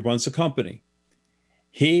 He runs a company.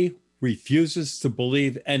 He refuses to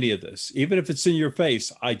believe any of this. Even if it's in your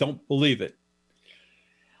face, I don't believe it.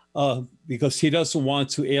 Because he doesn't want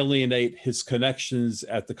to alienate his connections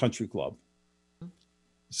at the country club.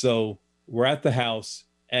 So we're at the house,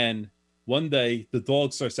 and one day the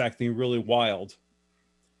dog starts acting really wild,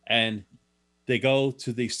 and they go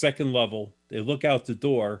to the second level. They look out the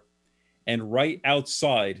door, and right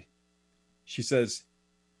outside, she says,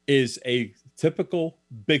 is a typical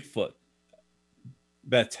Bigfoot,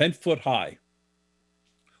 about 10 foot high.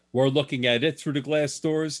 We're looking at it through the glass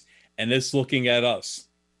doors, and it's looking at us.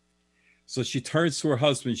 So she turns to her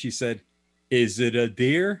husband. She said, "Is it a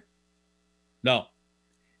deer?" "No."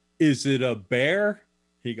 "Is it a bear?"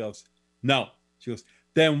 He goes, "No." She goes,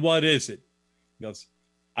 "Then what is it?" He goes,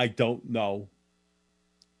 "I don't know."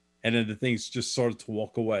 And then the things just started to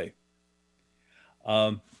walk away.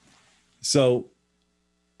 So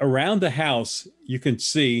around the house, you can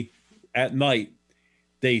see at night,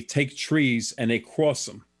 they take trees and they cross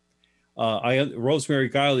them. Rosemary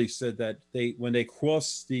Guiley said that when they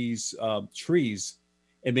cross these trees,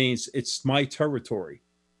 it means it's my territory.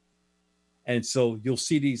 And so you'll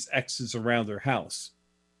see these X's around their house.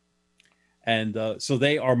 And so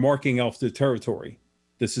they are marking off the territory.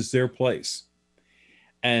 This is their place.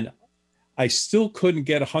 And I still couldn't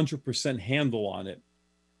get 100% handle on it.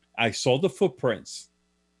 I saw the footprints.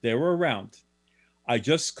 They were around. I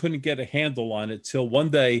just couldn't get a handle on it till one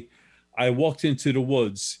day I walked into the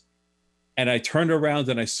woods and I turned around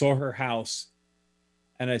and I saw her house.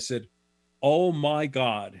 And I said, "Oh my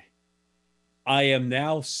God, I am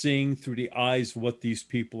now seeing through the eyes of what these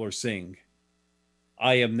people are seeing.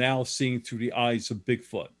 I am now seeing through the eyes of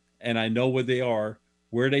Bigfoot. And I know where they are,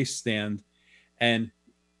 where they stand, and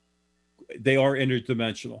they are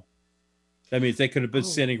interdimensional. That means they could have been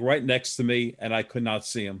standing right next to me and I could not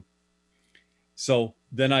see them." So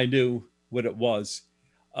then I knew what it was.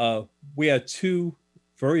 We had two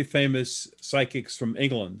very famous psychics from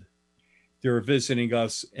England. They were visiting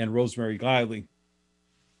us and Rosemary Guiley.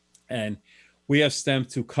 And we asked them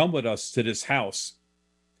to come with us to this house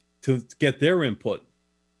to get their input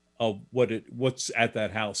of what's at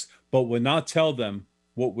that house, but would not tell them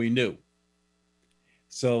what we knew.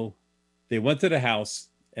 So they went to the house,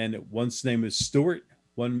 and one's name is Stuart,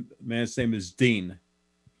 one man's name is Dean.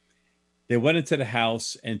 They went into the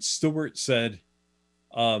house, and Stuart said,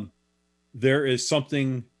 there is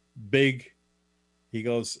something big, he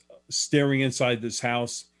goes, staring inside this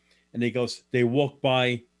house. And he goes, they walk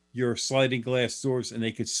by your sliding glass doors and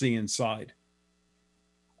they could see inside.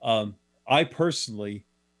 I personally,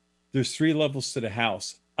 there's 3 levels to the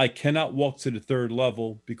house. I cannot walk to the 3rd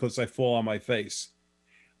level because I fall on my face.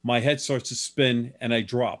 My head starts to spin and I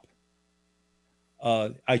drop.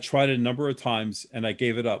 I tried it a number of times and I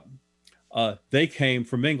gave it up. They came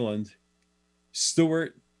from England.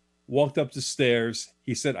 Stuart walked up the stairs.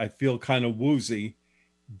 He said, I feel kind of woozy.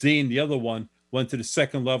 Dean, the other one, went to the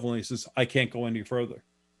 2nd level and he says, I can't go any further.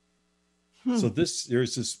 So there's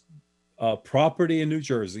this property in New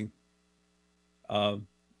Jersey. Well,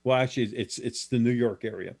 actually, it's the New York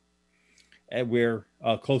area, and where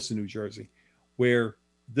close to New Jersey, where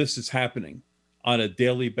this is happening on a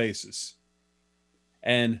daily basis.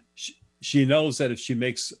 And she knows that if she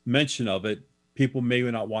makes mention of it, people may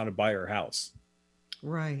not want to buy her house.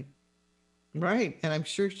 Right. And I'm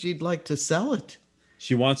sure she'd like to sell it.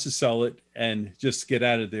 She wants to sell it and just get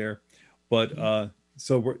out of there. But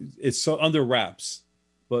so it's so under wraps.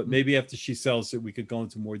 But maybe after she sells it, we could go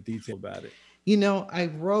into more detail about it. You know, I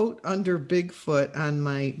wrote under Bigfoot on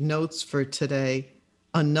my notes for today,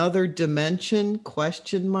 another dimension, ?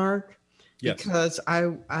 Yes. Because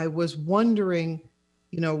I was wondering,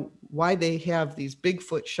 why they have these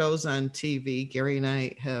Bigfoot shows on TV. Gary and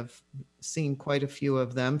I have seen quite a few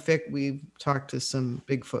of them. In fact, we've talked to some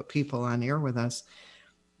Bigfoot people on air with us.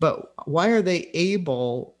 But why are they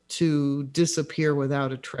able to disappear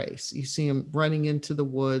without a trace? You see them running into the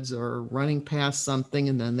woods or running past something,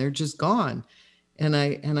 and then they're just gone. And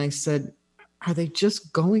I said, are they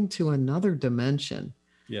just going to another dimension?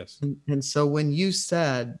 Yes. And so when you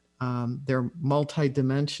said they're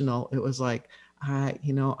multidimensional, it was like,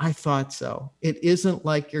 I thought so. It isn't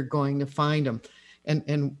like you're going to find them.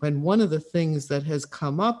 And one of the things that has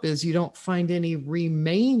come up is you don't find any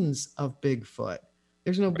remains of Bigfoot.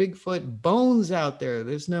 There's no Bigfoot bones out there.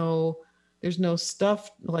 There's no stuff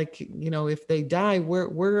like, if they die,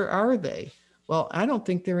 where are they? Well, I don't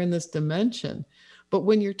think they're in this dimension. But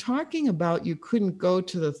when you're talking about you couldn't go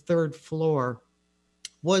to the 3rd floor,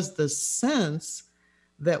 was the sense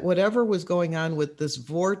that whatever was going on with this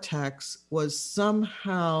vortex was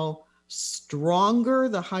somehow stronger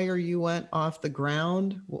the higher you went off the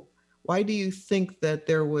ground? Why do you think that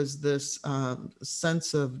there was this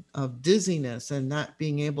sense of dizziness and not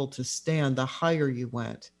being able to stand the higher you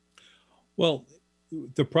went? Well,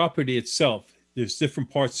 the property itself, there's different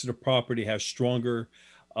parts of the property have stronger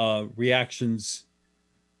reactions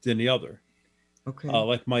than the other. Okay.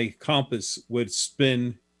 Like my compass would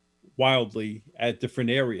spin wildly at different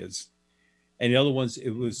areas, and the other ones, it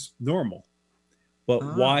was normal.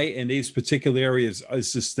 But why in these particular areas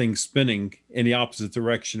is this thing spinning in the opposite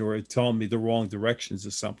direction or telling me the wrong directions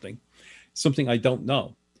or something I don't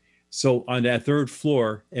know. So on that 3rd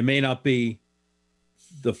floor, it may not be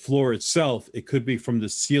the floor itself. It could be from the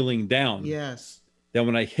ceiling down. Yes. Then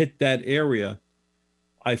when I hit that area,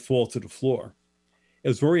 I fall to the floor. It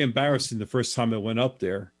was very embarrassing the first time I went up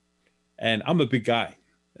there. And I'm a big guy.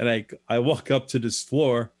 And I walk up to this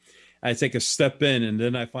floor, I take a step in, and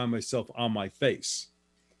then I find myself on my face.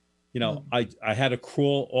 I had to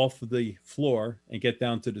crawl off of the floor and get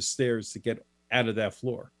down to the stairs to get out of that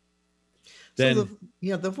floor. Then, so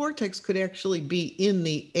the vortex could actually be in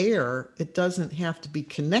the air. It doesn't have to be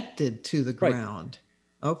connected to the ground.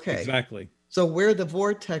 Right. Okay. Exactly. So where the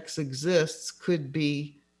vortex exists could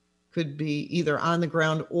be either on the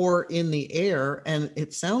ground or in the air. And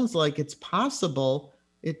it sounds like it's possible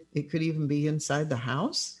it could even be inside the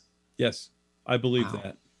house. Yes, I believe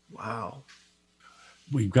that. Wow.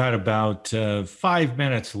 We've got about 5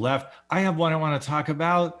 minutes left. I have one I want to talk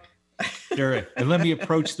about. And let me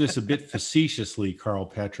approach this a bit facetiously, Carl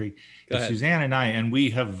Petrie. Suzanne and I, and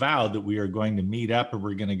we have vowed that we are going to meet up and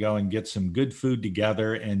we're going to go and get some good food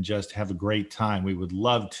together and just have a great time. We would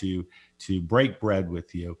love to break bread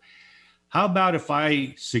with you. How about if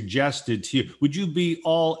I suggested to you, would you be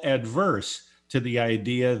all adverse to the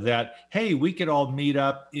idea that, hey, we could all meet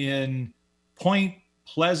up in Point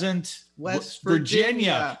Pleasant, West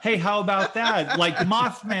Virginia. Hey, how about that? Like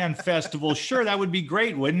Mothman Festival. Sure, that would be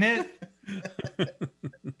great, wouldn't it?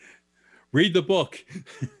 Read the book.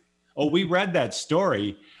 Oh, we read that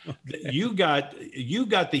story. You got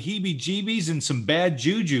the heebie-jeebies and some bad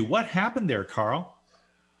juju. What happened there, Carl?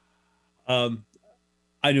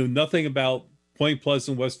 I knew nothing about Point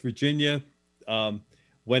Pleasant, West Virginia.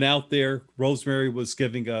 Went out there. Rosemary was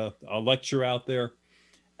giving a lecture out there,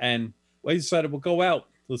 and I decided we'll go out.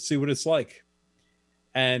 Let's see what it's like.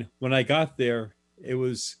 And when I got there, it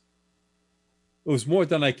was more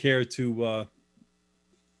than I cared to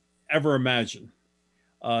ever imagine.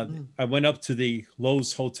 I went up to the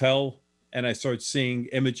Lowe's Hotel, and I started seeing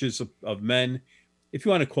images of men, if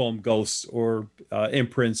you want to call them ghosts or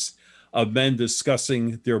imprints, of men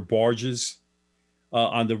discussing their barges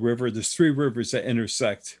on the river. There's 3 rivers that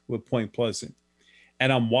intersect with Point Pleasant.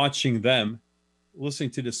 And I'm watching them,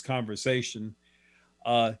 listening to this conversation.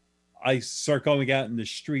 I start going out in the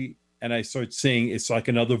street, and I start seeing it's like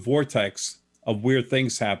another vortex of weird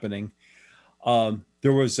things happening.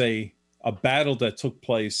 There was a battle that took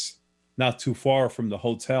place not too far from the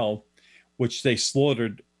hotel, which they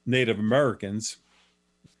slaughtered Native Americans.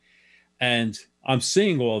 And I'm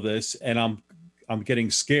seeing all this, and I'm getting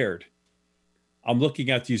scared. I'm looking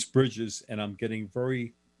at these bridges, and I'm getting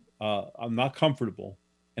very, I'm not comfortable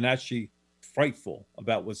and actually frightful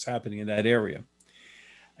about what's happening in that area.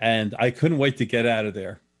 And I couldn't wait to get out of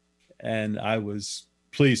there. And I was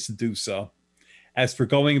pleased to do so. As for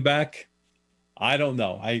going back, I don't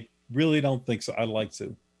know. I really don't think so. I'd like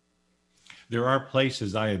to. There are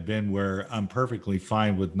places I have been where I'm perfectly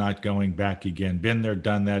fine with not going back again. Been there,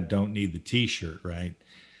 done that, don't need the t-shirt, right?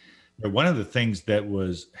 But one of the things that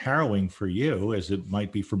was harrowing for you, as it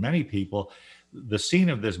might be for many people, the scene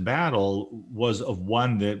of this battle was of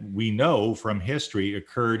one that we know from history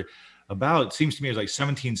occurred about, it seems to me, it was like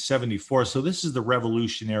 1774. So this is the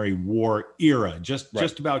Revolutionary War era,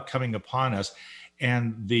 just about coming upon us.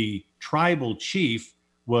 And the tribal chief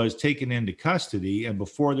was taken into custody, and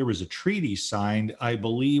before there was a treaty signed, I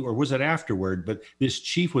believe, or was it afterward, but this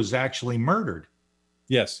chief was actually murdered.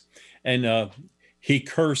 Yes. And he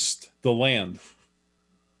cursed the land.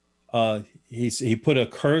 He put a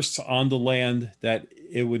curse on the land that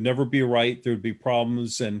it would never be right. There would be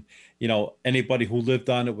problems, and anybody who lived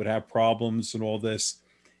on it would have problems and all this.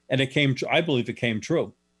 And I believe it came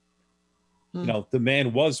true. The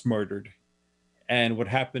man was murdered, and what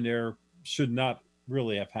happened there should not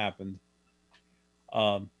really have happened.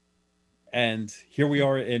 And here we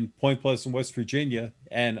are in Point Pleasant, West Virginia,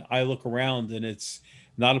 and I look around, and it's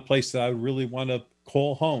not a place that I really want to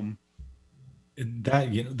call home.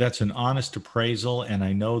 That's an honest appraisal, and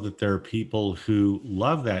I know that there are people who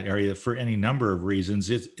love that area for any number of reasons.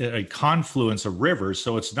 It's a confluence of rivers,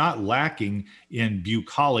 so it's not lacking in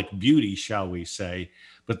bucolic beauty, shall we say,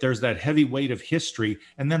 but there's that heavy weight of history,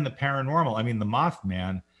 and then the paranormal. I mean, the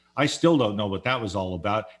Mothman, I still don't know what that was all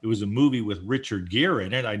about. It was a movie with Richard Gere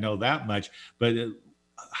in it, I know that much, but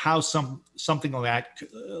how something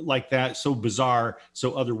like that, so bizarre,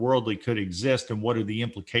 so otherworldly, could exist, and what are the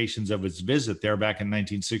implications of its visit there back in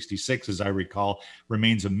 1966, as I recall,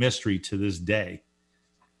 remains a mystery to this day.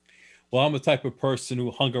 Well, I'm the type of person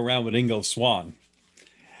who hung around with Ingo Swann.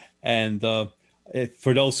 And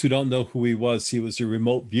for those who don't know who he was a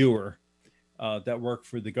remote viewer that worked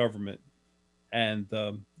for the government. And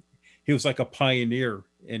he was like a pioneer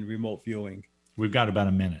in remote viewing. We've got about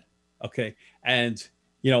a minute. Okay. And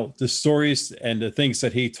the stories and the things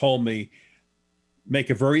that he told me make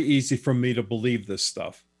it very easy for me to believe this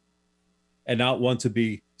stuff and not want to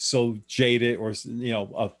be so jaded or,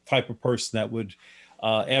 a type of person that would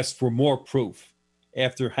ask for more proof.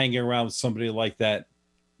 After hanging around with somebody like that,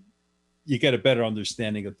 you get a better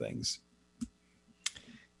understanding of things.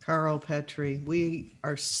 Carl Petrie, we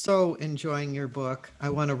are so enjoying your book. I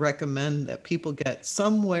want to recommend that people get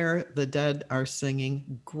Somewhere the Dead Are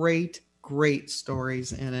Singing. Great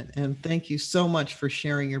stories in it. And thank you so much for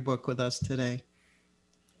sharing your book with us today.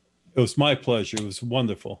 It was my pleasure. It was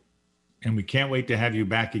wonderful. And we can't wait to have you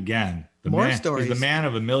back again. More stories. He's the man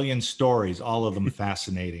of a million stories, all of them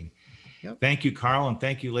fascinating. Yep. Thank you, Carl. And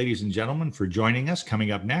thank you, ladies and gentlemen, for joining us.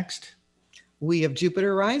 Coming up next, we have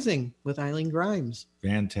Jupiter Rising with Eileen Grimes.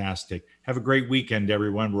 Fantastic. Have a great weekend,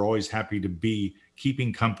 everyone. We're always happy to be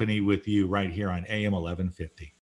keeping company with you right here on AM 1150.